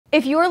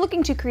If you are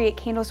looking to create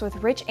candles with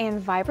rich and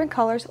vibrant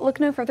colors,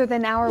 look no further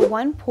than our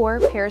one pour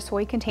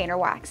Parasoy container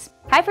wax.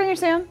 Hi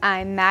Fragrance Fam,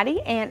 I'm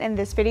Maddie, and in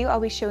this video I'll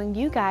be showing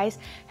you guys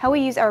how we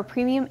use our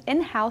premium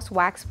in-house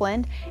wax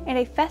blend and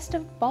a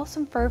festive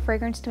balsam fir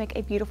fragrance to make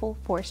a beautiful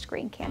forest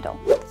green candle.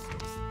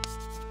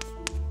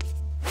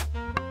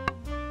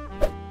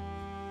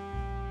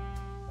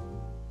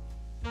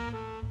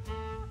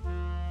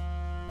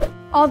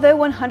 Although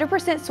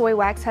 100% soy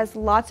wax has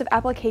lots of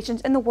applications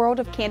in the world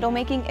of candle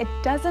making, it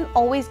doesn't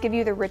always give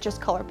you the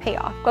richest color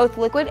payoff. Both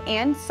liquid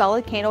and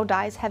solid candle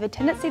dyes have a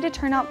tendency to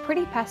turn out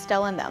pretty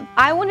pastel in them.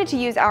 I wanted to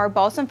use our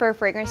Balsam Fir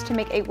fragrance to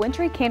make a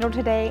wintry candle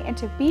today, and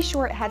to be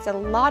sure it has a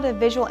lot of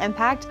visual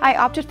impact, I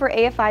opted for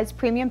AFI's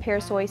premium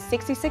Parasoy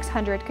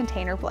 6600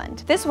 container blend.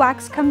 This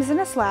wax comes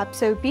in a slab,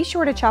 so be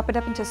sure to chop it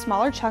up into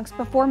smaller chunks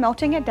before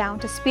melting it down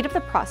to speed up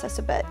the process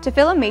a bit. To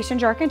fill a mason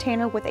jar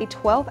container with a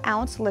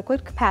 12-ounce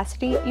liquid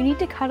capacity, you need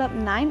to cut up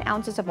 9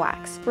 ounces of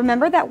wax.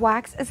 Remember that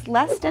wax is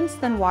less dense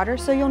than water,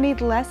 so you'll need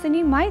less than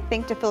you might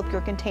think to fill up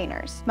your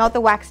containers. Melt the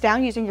wax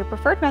down using your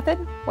preferred method,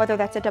 whether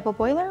that's a double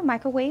boiler,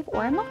 microwave,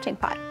 or a melting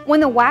pot.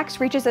 When the wax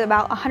reaches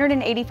about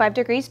 185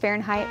 degrees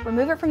Fahrenheit,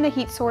 remove it from the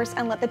heat source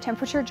and let the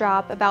temperature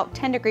drop about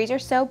 10 degrees or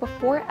so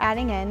before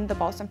adding in the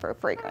Balsam Fir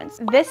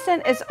fragrance. This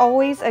scent is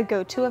always a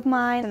go-to of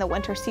mine in the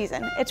winter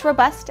season. It's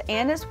robust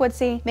and it's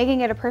woodsy,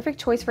 making it a perfect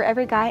choice for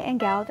every guy and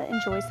gal that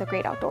enjoys the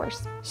great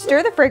outdoors.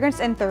 Stir the fragrance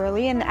in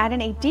thoroughly and add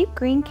in a deep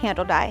green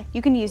candle dye.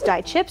 You can use dye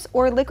chips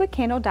or liquid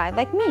candle dye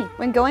like me.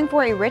 When going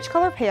for a rich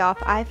color payoff,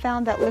 I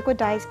found that liquid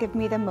dyes give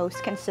me the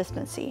most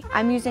consistency.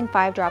 I'm using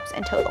 5 drops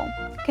in total.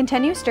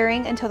 Continue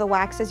stirring until the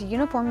wax is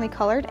uniformly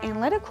colored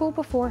and let it cool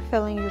before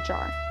filling your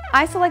jar.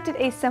 I selected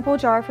a simple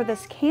jar for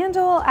this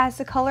candle as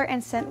the color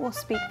and scent will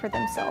speak for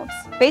themselves.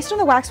 Based on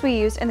the wax we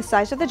used and the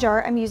size of the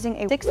jar, I'm using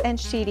a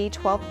 6-inch CD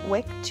 12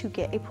 wick to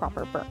get a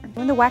proper burn.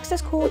 When the wax is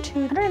cooled to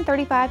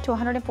 135 to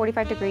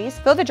 145 degrees,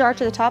 fill the jar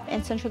to the top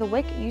and center the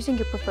wick using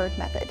your preferred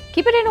method.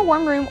 Keep it in a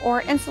warm room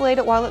or insulate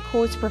it while it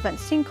cools to prevent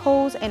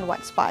sinkholes and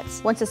wet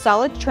spots. Once it's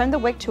solid, trim the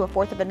wick to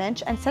 1/4 of an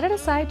inch and set it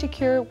aside to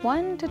cure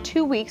 1 to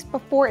 2 weeks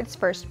before its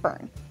first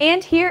burn.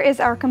 And here is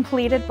our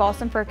completed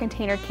Balsam Fir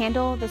container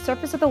candle. The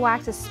surface of the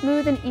wax is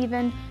smooth and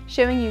even,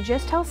 showing you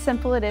just how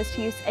simple it is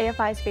to use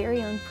AFI's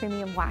very own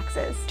premium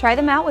waxes. Try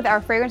them out with our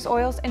fragrance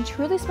oils and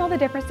truly smell the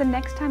difference the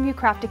next time you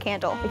craft a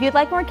candle. If you'd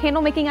like more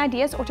candle making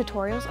ideas or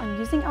tutorials on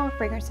using our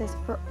fragrances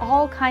for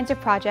all kinds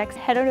of projects,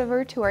 head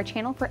over to our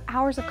channel for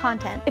hours of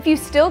content. If you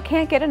still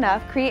can't get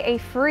enough, create a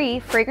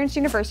free Fragrance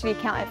University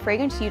account at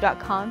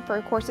fragranceu.com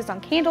for courses on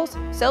candles,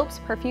 soaps,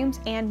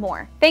 perfumes, and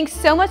more. Thanks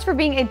so much for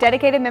being a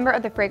dedicated member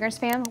of the Fragrance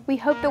Fam. We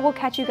hope that we'll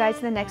catch you guys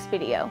in the next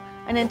video.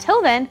 And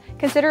until then,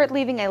 consider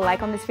leaving a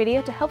like on this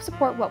video to help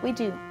support what we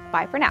do.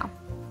 Bye for now.